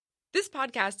This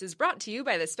podcast is brought to you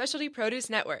by the Specialty Produce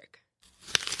Network.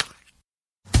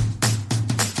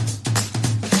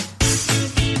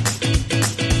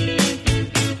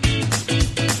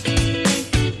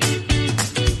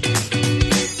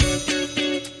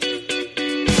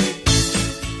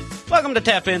 Welcome to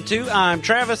Tap Into. I'm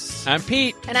Travis. I'm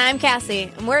Pete. And I'm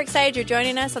Cassie, and we're excited you're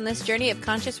joining us on this journey of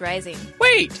conscious rising.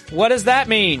 Wait, what does that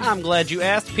mean? I'm glad you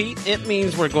asked, Pete. It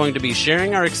means we're going to be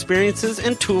sharing our experiences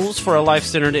and tools for a life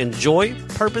centered in joy,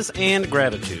 purpose, and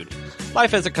gratitude.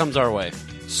 Life as it comes our way.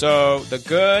 So, the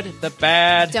good, the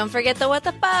bad. Don't forget the what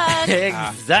the fuck.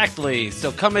 Exactly.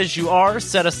 So come as you are,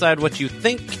 set aside what you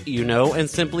think you know, and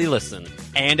simply listen.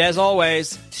 And as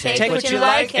always, Take what you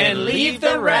like and leave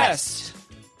the rest.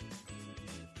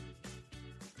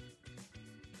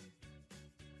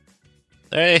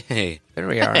 Hey. There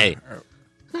we are. Hey.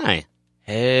 Hi.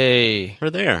 Hey. We're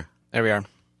there. There we are.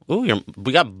 Ooh,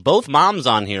 we got both moms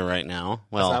on here right now.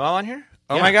 Well, Is that all on here?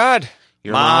 Oh yeah. my God.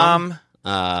 Your Mom.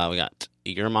 We got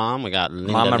your mom. We got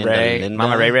Linda, Mama Ray. Linda.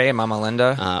 Mama Ray and Mama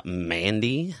Linda.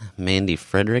 Mandy. Mandy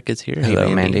Frederick is here. Hello,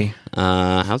 hey, Mandy.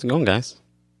 How's it going, guys?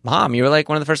 Mom, you were like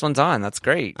one of the first ones on. That's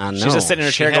great. I know. She's just sitting in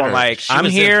her She chair had going her- like, she I'm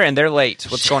was here and they're late.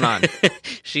 What's going on?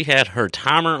 She had her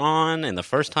timer on, and the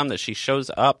first time that she shows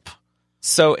up...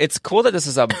 So it's cool that this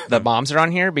is the moms are on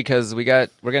here because we're going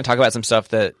to talk about some stuff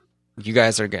that you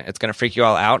guys are it's going to freak you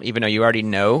all out, even though you already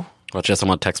know. Well, I'm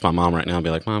going to text my mom right now and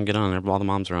be like, Mom, get on there. All the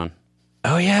moms are on.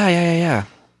 Oh, yeah.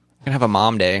 We're going to have a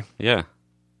mom day. Yeah.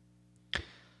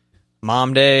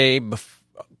 Mom day,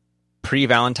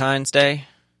 pre-Valentine's Day.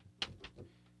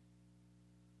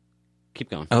 Keep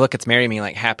going. Oh, look, it's Marry Me,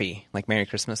 like happy, like Merry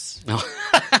Christmas. No.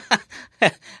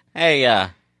 Hey,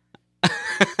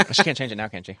 She can't change it now,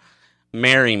 can she?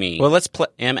 marry me. Well, let's play.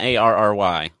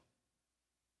 Marry.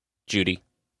 Judy.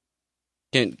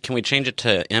 Can we change it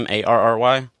to Marry?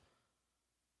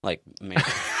 Like, marry.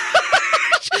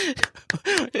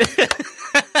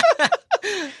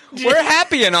 We're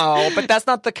happy and all, but that's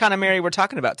not the kind of Mary we're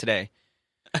talking about today.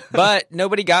 But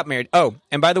nobody got married. Oh,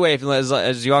 and by the way,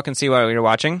 as you all can see while we were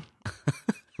watching,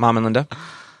 Mom and Linda,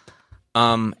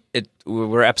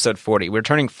 we're episode 40. We're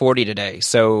turning 40 today,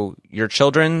 so your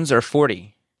children's are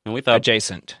 40. And we thought...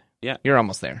 Adjacent. Yeah. You're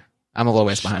almost there. I'm a little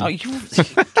ways behind. Oh, you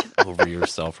get over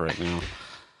yourself right now.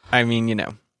 I mean, you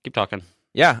know. Keep talking.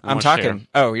 Yeah, I I'm wanna talking. share.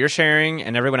 Oh, you're sharing,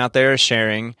 and everyone out there is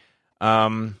sharing,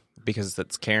 because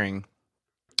that's caring.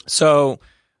 So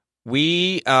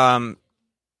we, Travis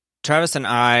and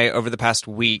I, over the past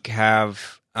week,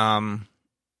 have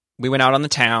we went out on the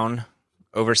town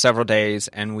over several days,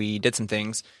 and we did some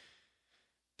things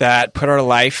that put our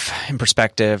life in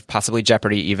perspective, possibly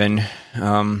jeopardy even.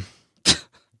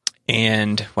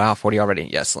 And wow, 40 already.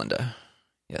 Yes, Linda.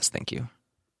 Yes, thank you.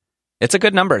 It's a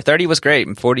good number. 30 was great,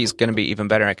 and 40 is going to be even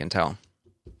better, I can tell.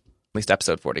 At least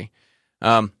episode 40.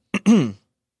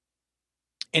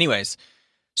 Anyways,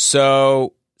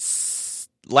 so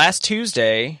last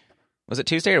Tuesday, was it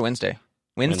Tuesday or Wednesday?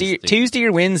 Wednesday. Tuesday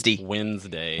or Wednesday?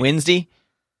 Wednesday?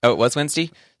 Oh, it was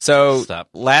Wednesday? So Stop.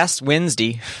 last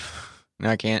Wednesday, no,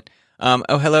 I can't.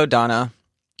 Oh, hello, Donna.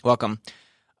 Welcome.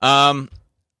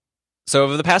 So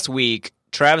over the past week,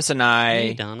 Travis and I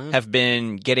Hey, Donna. have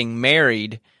been getting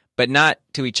married, but not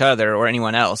to each other or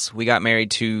anyone else. We got married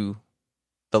to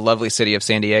the lovely city of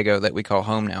San Diego that we call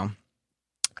home now.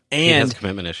 He has And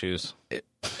commitment issues.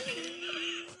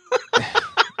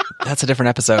 that's a different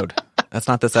episode. That's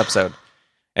not this episode.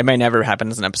 It may never happen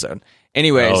as an episode.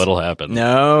 Anyways. Oh, it'll happen.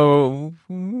 No.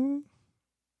 We'll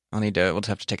just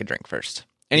have to take a drink first.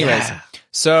 Anyways. Yeah.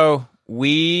 So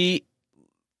we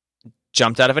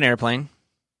jumped out of an airplane.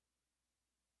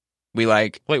 We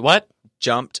Wait, what?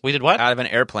 jumped We did what? out of an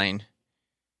airplane.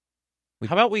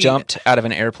 How about we... Jumped out of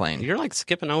an airplane. You're like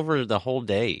skipping over the whole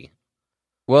day.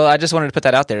 Well, I just wanted to put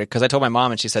that out there because I told my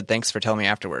mom and she said, thanks for telling me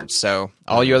afterwards. So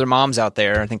all you other moms out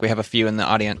there, I think we have a few in the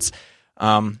audience.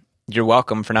 You're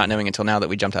welcome for not knowing until now that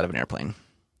we jumped out of an airplane.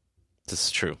 This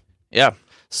is true. Yeah.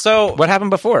 So... What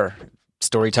happened before?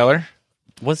 Storyteller?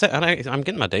 Was that? And I'm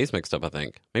getting my days mixed up, I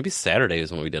think. Maybe Saturday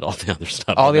is when we did all the other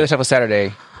stuff. All the other stuff was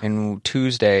Saturday and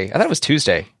Tuesday. I thought it was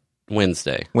Tuesday.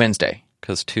 Wednesday.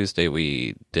 Because Tuesday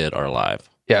we did our live.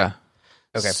 Yeah.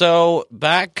 Okay. So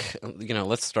back,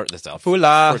 let's start this out.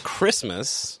 Hula. For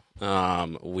Christmas,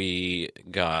 I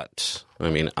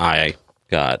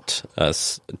got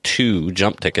us 2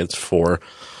 jump tickets for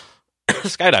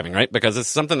skydiving, right? Because it's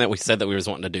something that we said that we was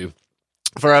wanting to do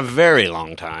for a very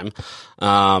long time.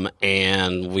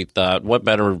 And we thought, what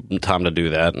better time to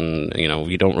do that? And,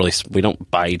 we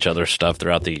don't buy each other stuff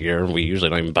throughout the year. We usually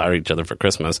don't even buy each other for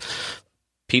Christmas.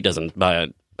 Pete doesn't buy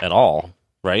it at all.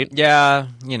 right? Yeah,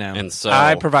 And so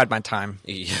I provide my time.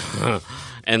 Yeah.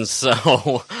 And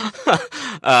so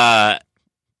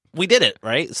we did it,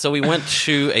 right? So we went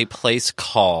to a place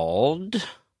called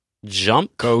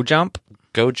Jump. Go jump.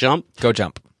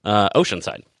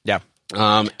 Oceanside. Yeah.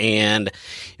 And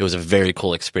it was a very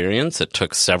cool experience. It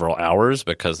took several hours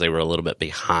because they were a little bit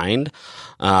behind.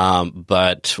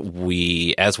 But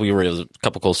it was a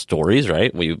couple cool stories,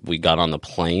 right? We got on the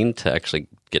plane to actually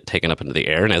get taken up into the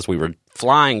air. And as we were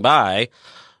flying by,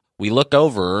 we look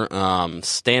over,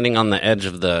 standing on the edge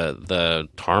of the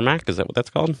tarmac. Is that what that's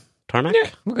called? Tarmac? Yeah,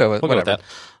 we'll go with that.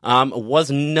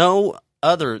 Was none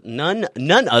other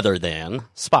than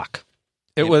Spock.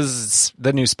 It was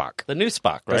the new Spock. The new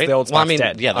Spock, right? The old Spock's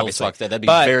dead. Yeah, the obviously. old Spock's dead. That'd be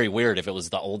But- very weird if it was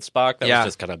the old Spock. That was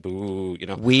just kind of boo,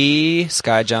 We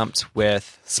sky jumped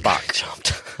with Spock.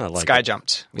 Jumped. I like Sky it.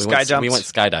 jumped. We went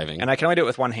skydiving. And I can only do it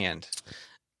with one hand.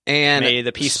 And May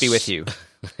the peace be with you.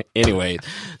 Anyway,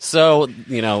 so,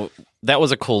 that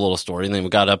was a cool little story. And then we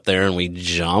got up there and we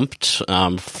jumped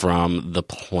from the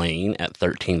plane at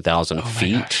 13,000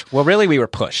 feet. Well, really, we were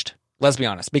pushed. Let's be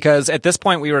honest. Because at this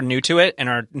point, we were new to it, and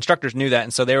our instructors knew that.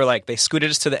 And so they were like, they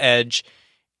scooted us to the edge,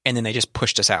 and then they just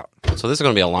pushed us out. So this is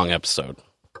going to be a long episode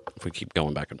if we keep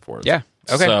going back and forth. Yeah.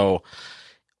 Okay. So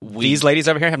these ladies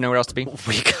over here have nowhere else to be.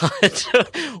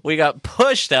 We got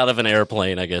pushed out of an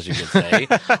airplane, I guess you could say,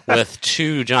 with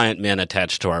two giant men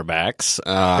attached to our backs.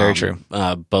 Very true.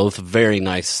 Both very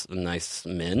nice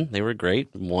men. They were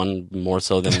great. One more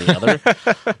so than the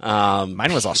other.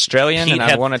 Mine was Australian, Pete and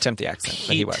I had- won't attempt the accent,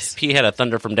 but he was. He had a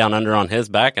Thunder from Down Under on his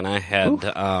back, and I had.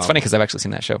 It's funny because I've actually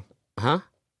seen that show. Huh?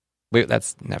 Wait,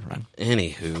 that's never mind.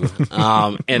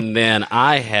 Anywho, and then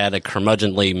I had a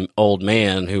curmudgeonly old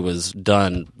man who was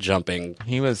done jumping.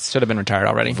 He should have been retired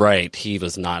already. Right, he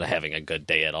was not having a good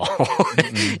day at all.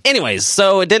 Anyways,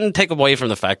 so it didn't take away from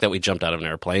the fact that we jumped out of an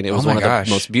airplane. It was one of the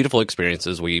most beautiful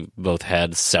experiences we both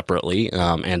had separately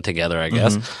and together, I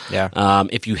guess. Yeah.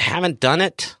 If you haven't done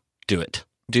it, do it.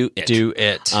 Do it. Do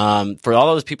it. For all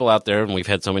those people out there, and we've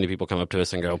had so many people come up to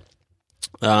us and go,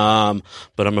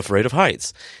 but I'm afraid of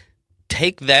heights.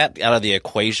 Take that out of the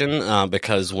equation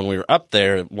because when we were up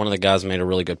there, one of the guys made a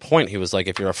really good point. He was like,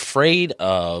 if you're afraid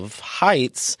of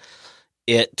heights,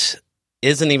 it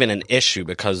isn't even an issue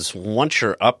because once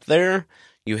you're up there,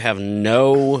 you have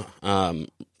no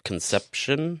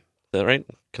conception. Is that right?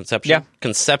 Conception? Yeah.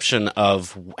 Conception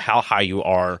of how high you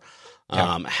are,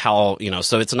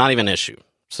 so it's not even an issue.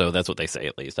 So that's what they say,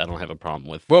 at least. I don't have a problem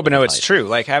with Well, but no, heights. it's true.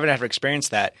 Like, having ever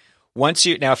experienced that,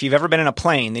 if you've ever been in a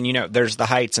plane, then there's the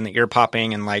heights and the ear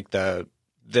popping and like the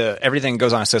everything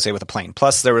goes on associated with a plane.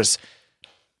 Plus, there was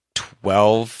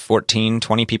 12, 14,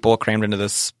 20 people crammed into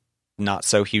this not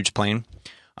so huge plane.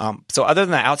 So other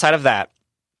than that, outside of that,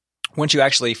 once you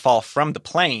actually fall from the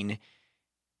plane,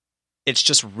 it's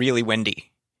just really windy.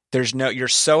 You're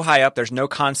so high up. There's no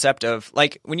concept of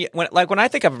when I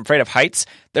think I'm afraid of heights,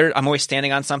 I'm always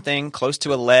standing on something close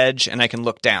to a ledge and I can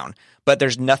look down, but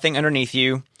there's nothing underneath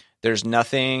you. There's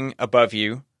nothing above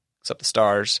you except the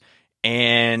stars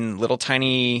and little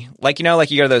tiny, you go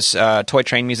to those toy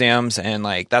train museums and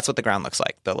that's what the ground looks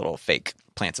like, the little fake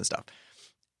plants and stuff.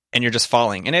 And you're just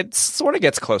falling and it sort of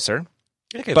gets closer,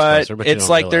 but it's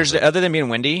like other than being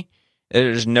windy,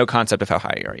 there's no concept of how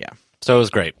high you are. Yeah. So it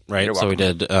was great, right? You're So we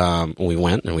welcome. did, we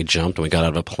went and we jumped and we got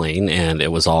out of a plane and it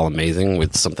was all amazing.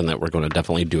 It's something that we're going to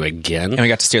definitely do again. And we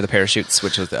got to steer the parachutes,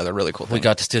 which was the other really cool thing. We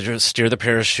got to steer the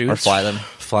parachutes. Or fly them.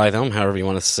 Fly them, however you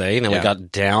want to say. And then we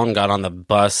got on the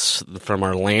bus from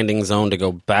our landing zone to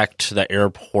go back to the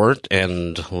airport.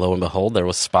 And lo and behold, there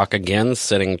was Spock again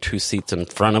sitting 2 seats in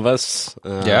front of us.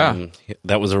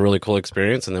 That was a really cool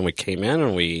experience. And then we came in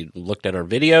and we looked at our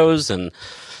videos and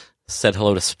said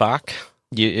hello to Spock.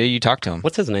 You talked to him.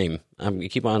 What's his name? You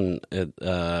keep on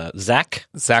Zach?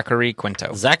 Zachary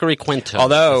Quinto. Zachary Quinto.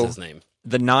 Although is his name.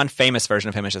 the non-famous version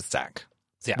of him is just Zach.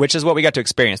 Yeah. Which is what we got to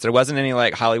experience. There wasn't any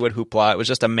Hollywood hoopla. It was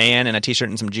just a man in a t-shirt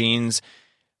and some jeans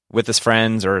with his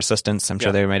friends or assistants. I'm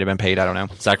sure they might have been paid. I don't know.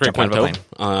 Zachary Jump out of a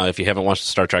Quinto. If you haven't watched the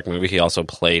Star Trek movie, he also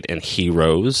played in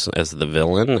Heroes as the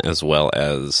villain, as well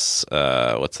as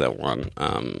what's that one?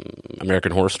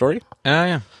 American Horror Story.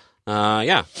 Oh,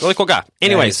 yeah. Really cool guy.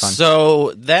 Anyways, he's fun.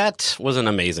 so that was an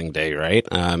amazing day, right?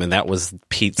 And that was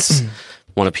Pete's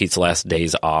one of Pete's last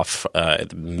days off at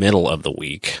the middle of the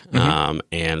week.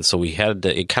 And so we had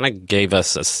to, it kind of gave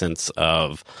us a sense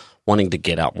of wanting to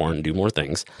get out more and do more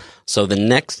things. So the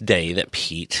next day that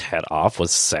Pete had off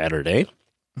was Saturday.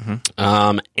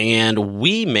 And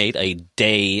we made a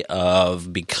day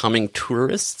of becoming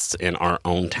tourists in our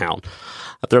own town.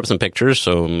 I threw up some pictures,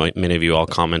 so many of you all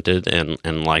commented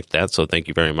and liked that, so thank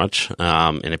you very much.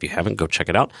 And if you haven't, go check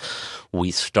it out.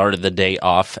 We started the day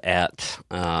off at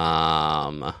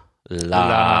La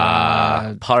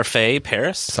Parfait,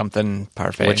 Paris. Something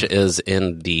Parfait. Which is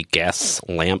in the Gas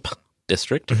Lamp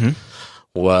district.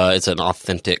 It's an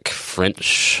authentic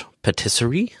French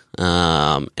patisserie.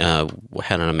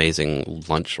 Had an amazing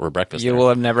lunch or breakfast. You will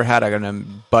have never had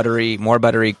a more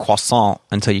buttery croissant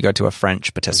until you go to a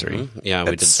French patisserie. Yeah,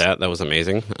 we did that. That was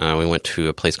amazing. We went to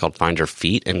a place called Find Your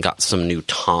Feet and got some new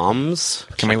Toms.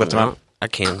 Can we lift them up? I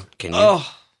can. Can you?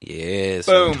 Oh, yes.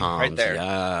 boom, Toms. right there.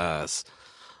 Yes.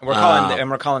 We're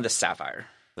calling this Sapphire.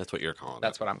 That's what you're calling it.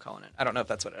 That's what I'm calling it. I don't know if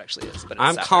that's what it actually is, but it's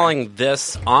I'm Sapphire. calling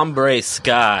this Ombre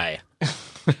Sky.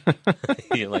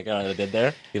 You like what I did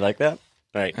there? You like that?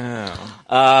 Right.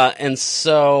 Oh. And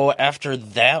so after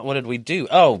that, what did we do?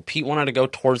 Oh, Pete wanted to go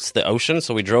towards the ocean,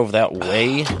 so we drove that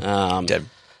way. Did.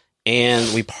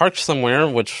 And we parked somewhere,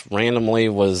 which randomly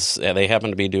was, they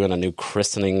happened to be doing a new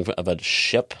christening of a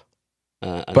ship.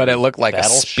 But it looked like a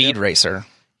battleship. speed racer.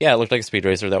 Yeah, it looked like a speed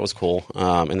racer. That was cool.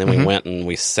 And then we went and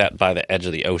we sat by the edge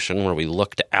of the ocean where we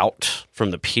looked out from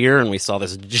the pier and we saw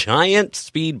this giant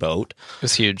speedboat. It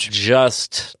was huge.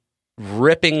 Just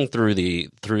ripping through the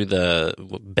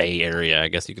Bay Area, I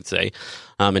guess you could say,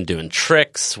 and doing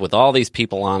tricks with all these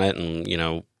people on it. And, you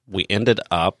know, we ended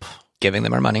up Giving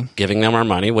them our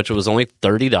money, which was only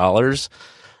 $30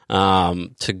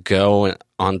 to go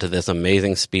onto this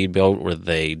amazing speedboat where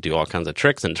they do all kinds of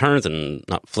tricks and turns and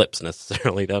not flips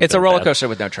necessarily. It's a roller coaster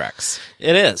with no tracks.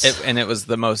 It is. And it was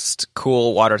the most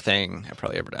cool water thing I've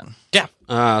probably ever done.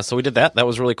 Yeah. So we did that. That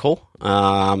was really cool.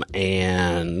 And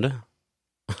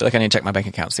I feel like I need to check my bank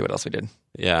account and see what else we did.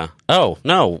 yeah. Oh,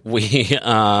 no. We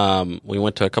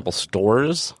went to a couple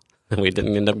stores that we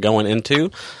didn't end up going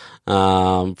into.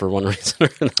 For one reason or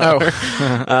another.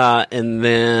 And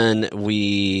then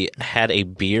we had a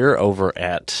beer over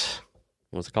at,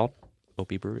 what's it called?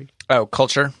 Opie Brewery? Oh,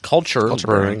 Culture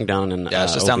Brewing down in Yeah,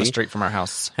 it's just down the Opie. street from our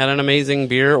house. Had an amazing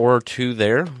beer or two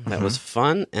there. That was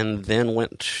fun. And then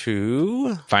went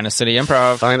to Finest City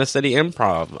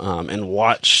Improv. And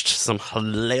watched some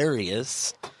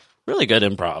hilarious, really good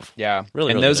improv. Yeah.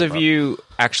 Really, and really those good of improv. you,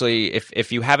 actually,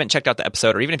 if you haven't checked out the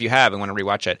episode, or even if you have and want to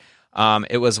rewatch it,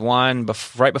 it was one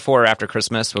right before or after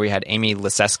Christmas where we had Amy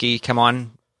Liseski come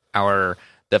on,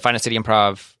 the Finest City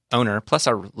Improv owner, plus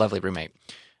our lovely roommate.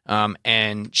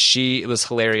 And it was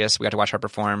hilarious. We got to watch her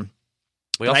perform.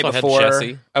 We The also night had before,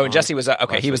 Jesse. and Jesse was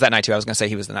okay. He was that night too. I was going to say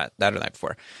he was that or the night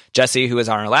before. Jesse, who was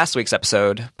on our last week's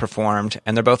episode, performed,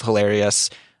 and they're both hilarious.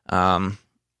 So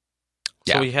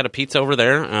we had a pizza over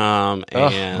there, and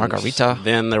margarita.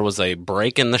 Then there was a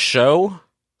break in the show.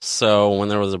 So when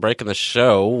there was a break in the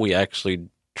show, we actually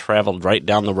traveled right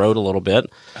down the road a little bit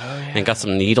and got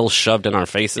some needles shoved in our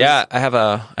faces. Yeah, I have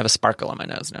a sparkle on my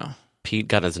nose now. Pete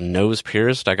got his nose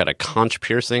pierced. I got a conch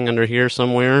piercing under here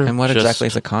somewhere. And what exactly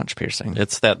is a conch piercing?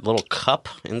 It's that little cup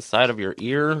inside of your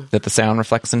ear That the sound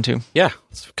reflects into? Yeah,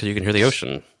 because you can hear the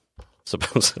ocean.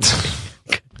 Supposedly,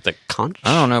 the conch.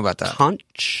 I don't know about that.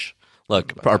 Conch.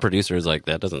 Look, our producer is like,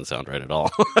 that doesn't sound right at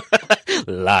all.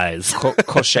 Lies.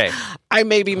 Crochet. I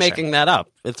may be making that up.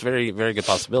 It's very, very good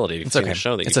possibility. It's okay. The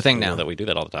show that It's you a thing know now that we do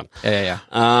that all the time. Yeah.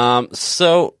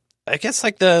 So I guess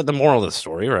like the moral of the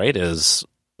story, right, is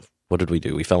what did we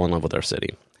do? We fell in love with our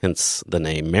city. Hence the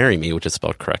name Marry Me, which is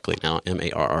spelled correctly now,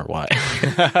 Marry.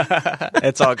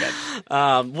 It's all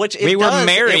good. Which We were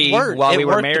married while we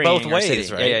were worked marrying both our ways,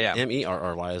 cities. right? Yeah. Merry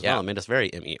as well. It made us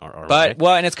very Merry. But,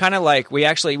 well, and it's kind of like, we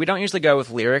don't usually go with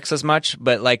lyrics as much,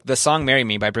 but like the song Marry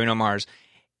Me by Bruno Mars,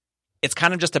 it's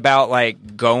kind of just about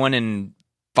like going and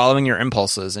following your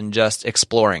impulses and just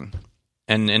exploring.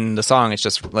 And in the song, it's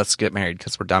just, let's get married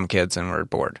because we're dumb kids and we're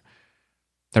bored.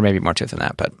 There may be more to it than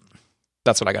that, but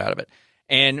that's what I got out of it.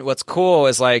 And what's cool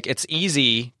is like, it's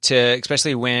easy to,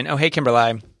 especially when, oh, hey,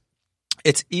 Kimberly,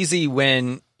 it's easy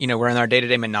when, you know, we're in our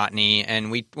day-to-day monotony.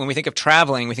 And when we think of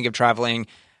traveling, we think of traveling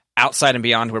outside and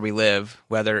beyond where we live,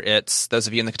 whether it's those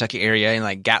of you in the Kentucky area, in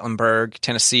like Gatlinburg,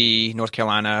 Tennessee, North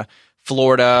Carolina,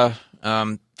 Florida,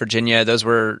 Virginia,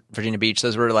 Virginia Beach,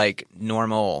 those were like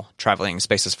normal traveling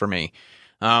spaces for me.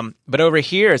 But over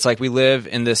here, it's like we live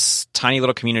in this tiny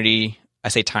little community. I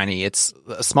say tiny, it's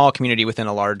a small community within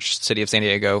a large city of San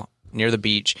Diego near the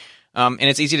beach. And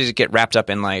it's easy to just get wrapped up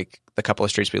in like the couple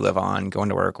of streets we live on, going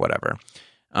to work, whatever.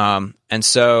 And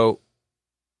so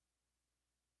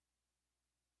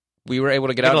we were able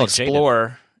to get out and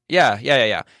explore.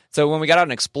 Yeah. So when we got out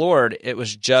and explored, it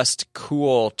was just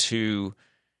cool to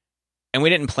and we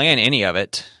didn't plan any of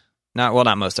it. Not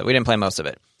most of it. We didn't plan most of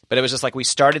it. But it was just like we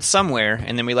started somewhere,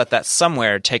 and then we let that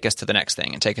somewhere take us to the next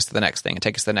thing, and take us to the next thing, and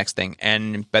take us to the next thing.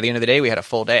 And by the end of the day, we had a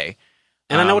full day.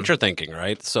 And I know what you're thinking,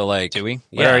 right? So, like, do we?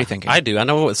 Yeah, What are you thinking? I do. I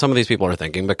know what some of these people are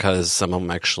thinking because some of them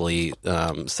actually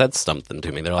said something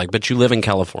to me. They're like, "But you live in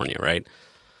California, right?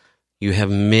 You have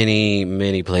many,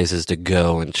 many places to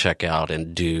go and check out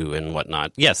and do and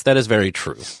whatnot." Yes, that is very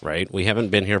true, right? We haven't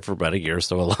been here for about a year,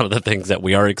 so a lot of the things that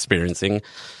we are experiencing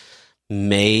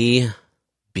may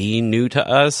be new to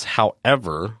us.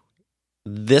 However,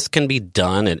 this can be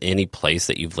done at any place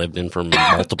that you've lived in for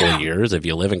multiple years. If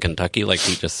you live in Kentucky, like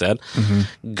Pete just said,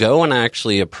 go and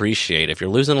actually appreciate. If you're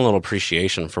losing a little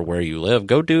appreciation for where you live,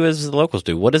 go do as the locals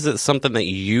do. What is it? Something that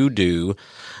you do?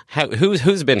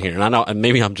 Who's been here? And I know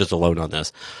maybe I'm just alone on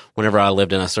this. Whenever I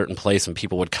lived in a certain place and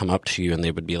people would come up to you and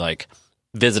they would be like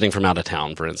visiting from out of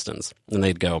town, for instance, and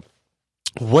they'd go,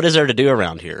 "What is there to do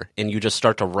around here?" And you just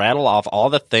start to rattle off all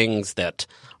the things that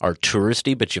are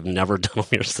touristy, but you've never done them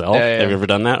yourself. Yeah. Have you ever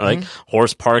done that? Like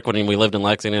Horse Park, when we lived in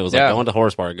Lexington, it was like going to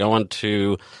Horse Park, going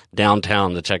to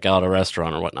downtown to check out a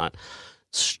restaurant or whatnot.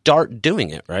 Start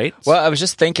doing it, right? Well, I was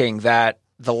just thinking that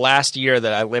the last year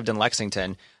that I lived in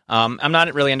Lexington, I'm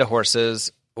not really into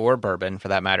horses or bourbon for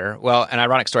that matter. Well, an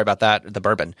ironic story about that, the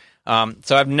bourbon.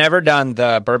 So I've never done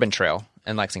the bourbon trail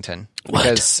in Lexington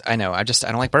because I know I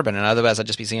don't like bourbon, and otherwise I'd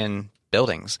just be seeing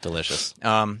buildings. Delicious.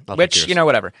 Which,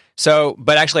 whatever. So,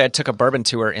 but actually I took a bourbon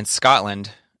tour in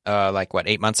Scotland,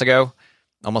 8 months ago,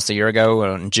 almost a year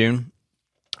ago in June.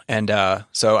 And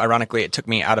so ironically it took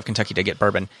me out of Kentucky to get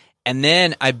bourbon. And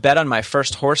then I bet on my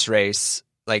first horse race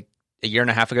like a year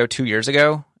and a half ago, 2 years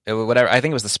ago, whatever. I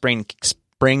think it was the spring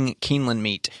Keeneland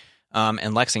meet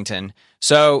in Lexington.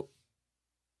 So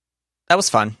that was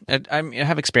fun. I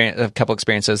have a couple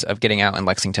experiences of getting out in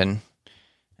Lexington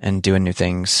and doing new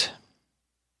things.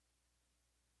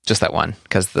 Just that one,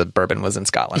 because the bourbon was in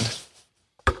Scotland,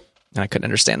 and I couldn't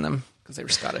understand them because they were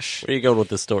Scottish. Where are you going with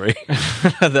this story?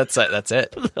 That's it.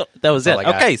 That was it.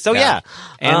 Okay, so yeah.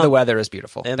 And the weather is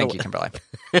beautiful. and Thank you, Kimberly.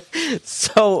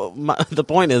 So the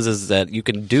point is that you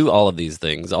can do all these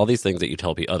things that you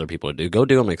tell other people to do. Go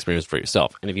do them and experience for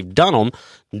yourself. And if you've done them,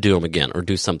 do them again or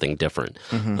do something different.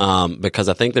 Because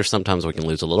I think there's sometimes we can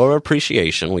lose a little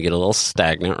appreciation. We get a little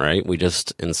stagnant, right? We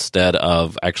just, instead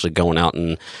of actually going out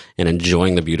and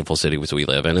enjoying the beautiful cities we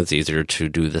live in, it's easier to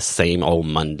do the same old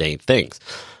mundane things.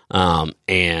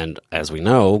 And as we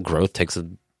know, growth takes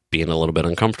being a little bit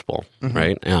uncomfortable,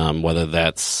 right? Whether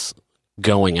that's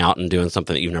going out and doing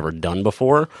something that you've never done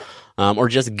before, or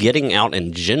just getting out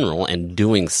in general and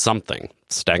doing something.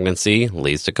 Stagnancy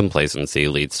leads to complacency,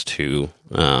 leads to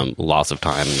loss of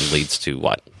time, leads to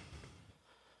what?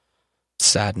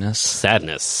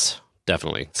 Sadness,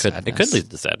 definitely. It could lead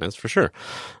to sadness, for sure.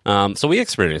 So we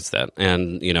experienced that.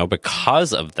 And,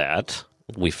 because of that,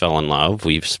 we fell in love.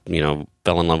 We've,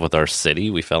 fell in love with our city.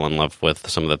 We fell in love with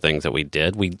some of the things that we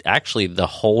did. We actually, those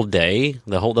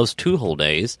 2 whole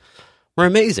days were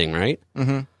amazing, right?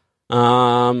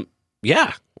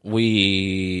 Yeah.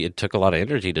 It took a lot of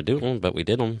energy to do them, but we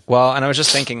did them. Well, and I was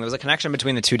just thinking, there was a connection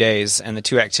between the 2 days and the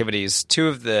 2 activities.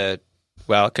 It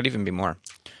could even be more.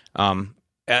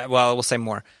 We'll say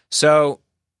more. So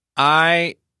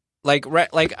I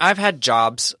I've had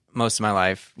jobs most of my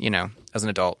life, as an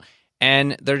adult,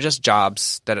 and they're just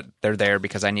jobs that they're there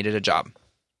because I needed a job.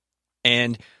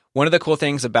 And one of the cool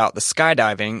things about the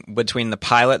skydiving, between the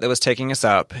pilot that was taking us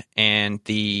up and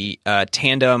the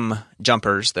tandem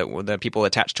jumpers that were the people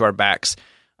attached to our backs,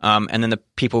 and then the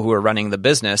people who were running the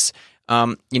business,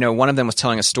 one of them was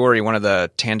telling a story, one of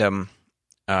the tandem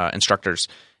instructors,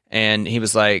 and he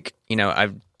was like,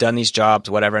 I've done these jobs,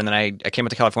 whatever, and then I came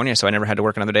up to California, so I never had to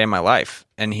work another day in my life.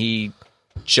 And he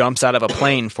jumps out of a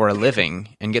plane for a living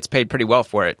and gets paid pretty well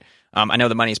for it. I know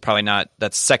the money's probably not,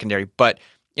 that's secondary, but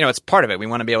it's part of it. We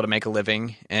want to be able to make a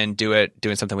living and do it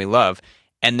doing something we love.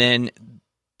 And then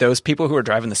those people who are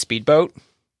driving the speedboat,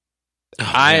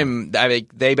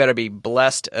 they better be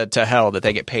blessed to hell that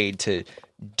they get paid to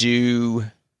do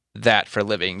that for a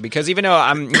living. Because even though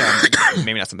I'm,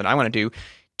 maybe not something I want to do,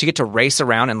 to get to race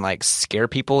around and scare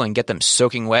people and get them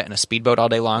soaking wet in a speedboat all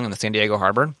day long in the San Diego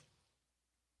Harbor,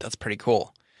 that's pretty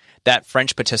cool. That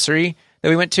French patisserie that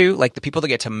we went to, the people that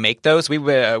get to make those,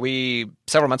 we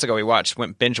several months ago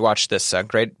went binge watched this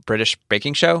Great British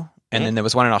Baking Show, and then there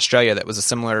was one in Australia that was a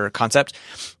similar concept,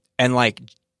 and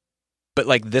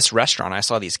this restaurant, I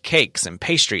saw these cakes and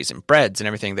pastries and breads and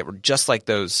everything that were just like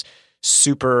those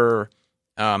super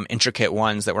intricate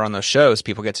ones that were on those shows.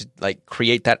 People get to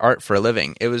create that art for a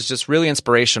living. It was just really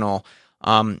inspirational,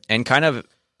 and kind of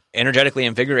energetically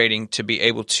invigorating to be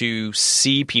able to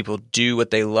see people do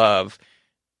what they love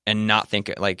and not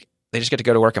think like they just get to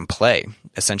go to work and play,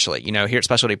 essentially. You know, here at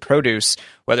Specialty Produce,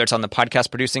 whether it's on the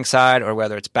podcast producing side or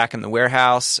whether it's back in the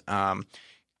warehouse,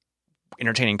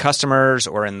 entertaining customers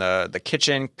or in the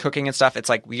kitchen cooking and stuff, it's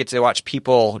like we get to watch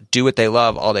people do what they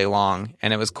love all day long.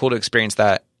 And it was cool to experience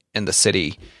that in the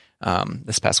city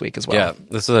this past week as well. Yeah,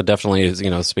 this is definitely,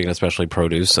 speaking of Specialty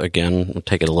Produce, again, we'll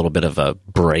take a little bit of a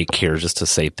break here just to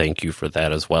say thank you for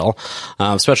that as well.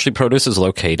 Specialty Produce is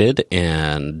located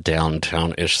in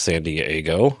downtown-ish San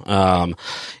Diego.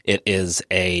 It is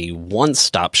a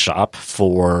one-stop shop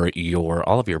for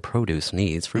all of your produce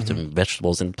needs, fruits and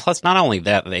vegetables. And plus, not only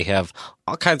that, they have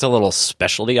all kinds of little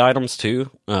specialty items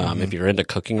too. If you're into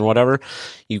cooking or whatever,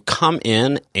 you come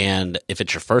in, and if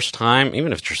it's your first time,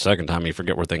 even if it's your second time, you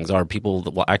forget where things are, people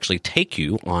will actually take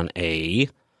you on a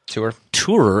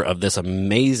tour of this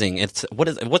amazing.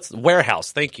 What's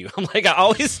warehouse? Thank you. I'm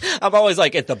always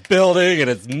like, it's a building and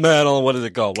it's metal. What is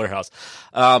it called? Warehouse.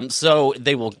 So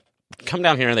they will come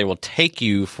down here and they will take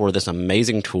you for this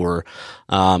amazing tour.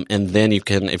 And then you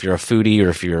can, if you're a foodie or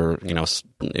if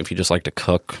you just like to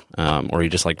cook, or you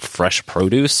just like fresh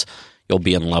produce, you'll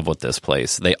be in love with this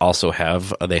place. They also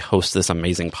they host this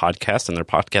amazing podcast in their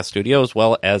podcast studio, as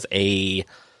well as a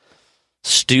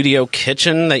studio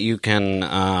kitchen that you can,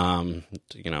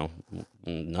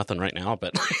 nothing right now,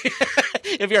 but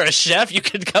if you're a chef, you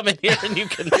can come in here and you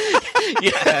can,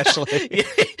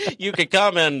 you can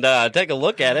come and take a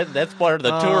look at it. That's part of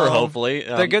the tour, hopefully.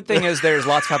 The good thing is there's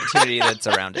lots of opportunity that's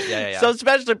around it. Yeah. So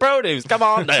Specialty Produce, come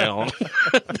on down.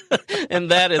 And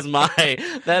that is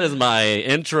my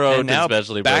intro and now to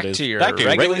Specialty back Produce. To your back to your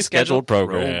regularly scheduled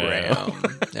program.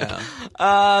 Yeah.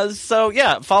 So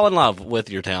fall in love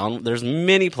with your town. There's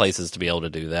many places to be able to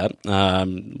do that,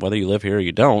 whether you live here or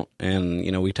you don't. And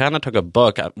we kind of took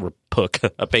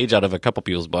a page out of a couple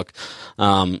people's book.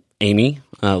 Amy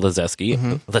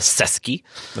Leseski.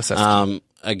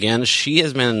 Again, she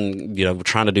has been,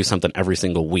 trying to do something every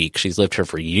single week. She's lived here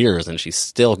for years, and she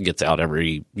still gets out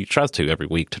every week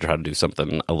to try to do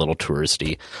something a little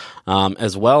touristy,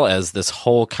 as well as this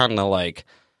whole kind of like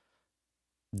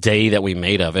day that we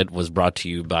made of it was brought to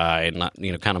you by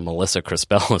kind of Melissa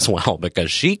Crispell as well,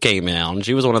 because she came down.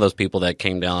 She was one of those people that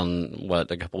came down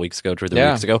a couple weeks ago, 2 or 3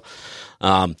 weeks ago.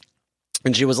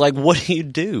 And she was like, what do you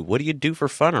do? What do you do for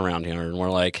fun around here? And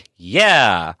we're like,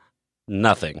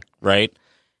 nothing, right?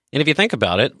 And if you think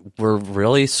about it, we're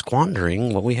really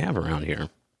squandering what we have around here.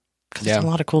 Because there's a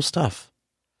lot of cool stuff.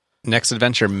 Next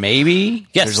adventure, maybe?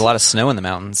 Yes. There's a lot of snow in the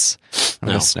mountains. I'm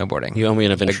going snowboarding. You owe me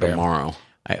an adventure tomorrow.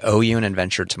 I owe you an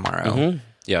adventure tomorrow. Mm-hmm.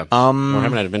 Yeah. We're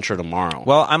having an adventure tomorrow.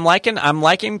 Well, I'm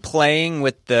liking playing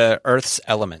with the Earth's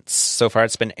elements. So far,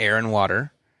 it's been air and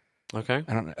water. Okay.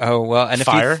 I don't know. Oh, well, and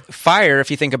fire,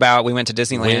 if you think about, we went to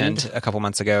Disneyland a couple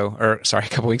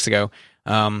weeks ago.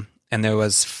 And there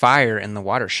was fire in the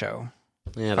water show.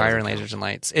 Yeah, fire and lasers and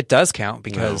lights. It does count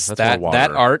because that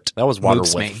art that was water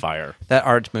moves with me. Fire. That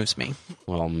art moves me.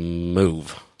 Well,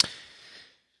 move.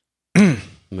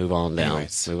 Move on down.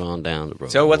 Anyways. Move on down the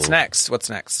road. So what's next? What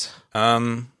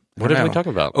did we talk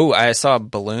about? Oh, I saw a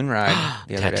balloon ride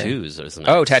the other tattoos, day. Isn't it?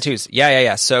 Oh, tattoos.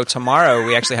 Yeah. So tomorrow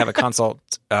we actually have a consult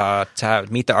to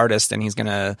meet the artist, and he's going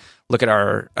to look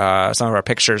at some of our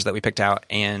pictures that we picked out,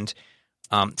 and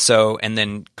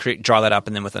then draw that up,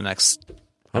 and then with the next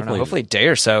hopefully a day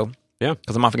or so. Yeah,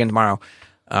 because I'm off again tomorrow.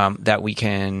 That we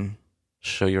can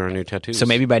show you our new tattoos. So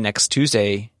maybe by next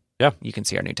Tuesday, you can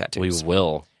see our new tattoos. We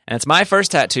will. And it's my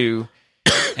first tattoo,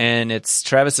 and it's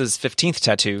Travis's 15th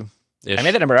tattoo. I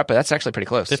made that number up, but that's actually pretty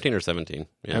close. 15 or 17.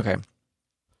 Yeah. Okay.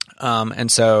 And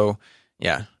so,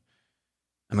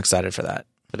 I'm excited for that.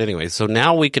 But anyway, so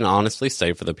now we can honestly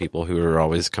say for the people who are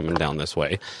always coming down this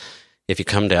way, if you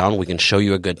come down, we can show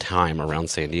you a good time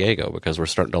around San Diego because we're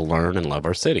starting to learn and love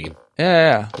our city.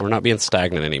 Yeah. We're not being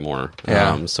stagnant anymore.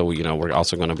 Yeah. So, we're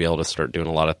also going to be able to start doing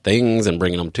a lot of things and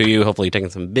bringing them to you, hopefully taking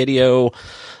some video.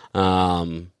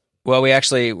 Well, we're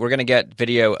going to get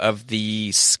video of the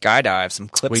skydive, some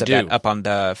clips of that up on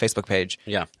the Facebook page.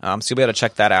 Yeah. So you'll be able to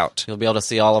check that out. You'll be able to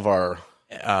see all of our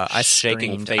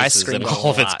shaking faces in all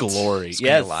of its glory.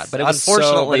 Yes, a lot. But it was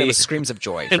it was screams of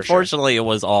joy. Unfortunately, it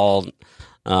was all.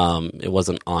 It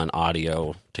wasn't on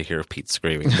audio to hear Pete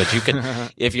screaming, but you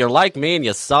can. If you're like me and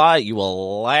you saw it, you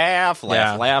will laugh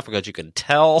because you can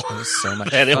tell. It was so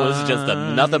much and fun. It was just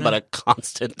nothing but a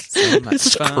constant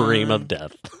scream of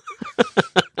death.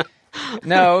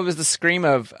 No, it was the scream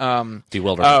of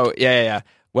bewilderment. Oh, yeah.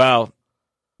 Well,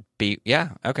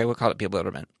 okay, we'll call it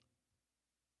bewilderment.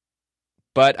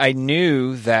 But I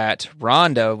knew that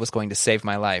Rhonda was going to save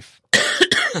my life.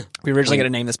 We originally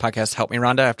going to name this podcast "Help Me,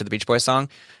 Rhonda" after the Beach Boys song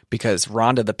because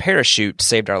Rhonda the parachute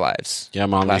saved our lives. Yeah,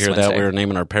 Mom, you last hear that? Wednesday. We were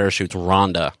naming our parachutes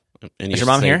Rhonda. And Is your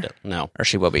mom here? it. No. Or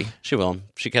she will be. She will.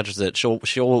 She catches it. She'll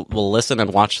listen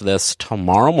and watch this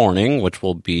tomorrow morning, which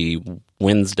will be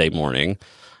Wednesday morning,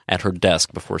 at her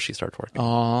desk before she starts working.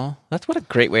 Aw, that's what a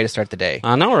great way to start the day.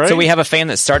 I know, right? So we have a fan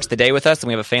that starts the day with us, and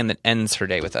we have a fan that ends her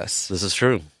day with us. This is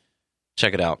true.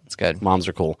 Check it out. It's good. Moms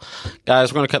are cool.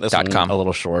 Guys, we're going to cut this one .com. a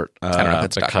little short I don't know if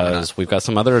it's .com or because not. we've got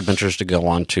some other adventures to go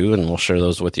on to, and we'll share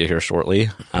those with you here shortly.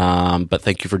 But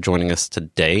thank you for joining us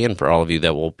today, and for all of you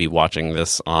that will be watching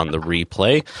this on the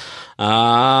replay.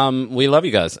 We love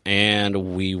you guys,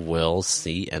 and we will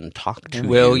see and talk to you.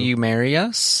 Will you marry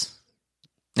us?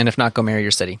 And if not, go marry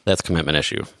your city. That's a commitment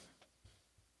issue.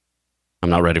 I'm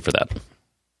not ready for that.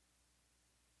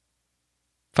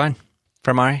 Fine.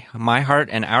 From my heart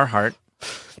and our heart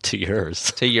To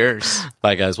yours. to yours.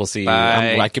 Bye, guys. We'll see you.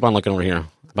 Bye. I keep on looking over here.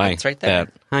 Bye. It's right there.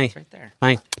 Dad. Hi. It's right there.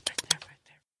 Bye.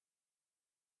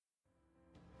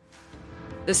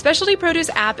 The Specialty Produce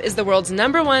app is the world's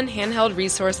 #1 handheld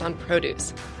resource on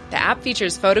produce. The app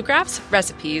features photographs,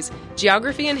 recipes,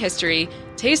 geography and history,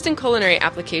 taste and culinary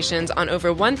applications on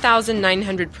over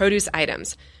 1,900 produce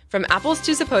items. From apples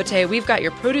to zapote, we've got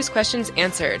your produce questions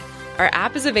answered. Our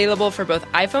app is available for both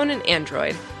iPhone and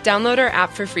Android. Download our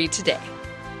app for free today.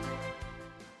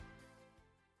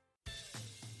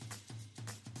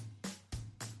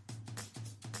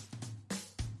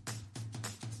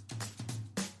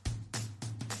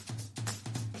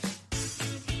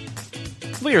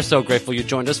 We are so grateful you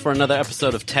joined us for another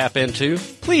episode of Tap Into.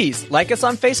 Please like us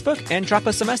on Facebook and drop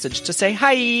us a message to say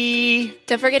hi.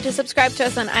 Don't forget to subscribe to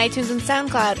us on iTunes and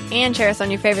SoundCloud and share us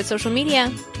on your favorite social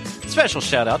media. Special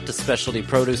shout out to Specialty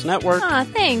Produce Network. Aw,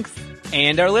 thanks.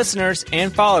 And our listeners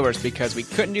and followers because we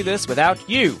couldn't do this without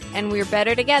you. And we're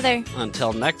better together.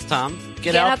 Until next time,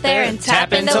 Get out there and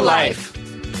tap into life.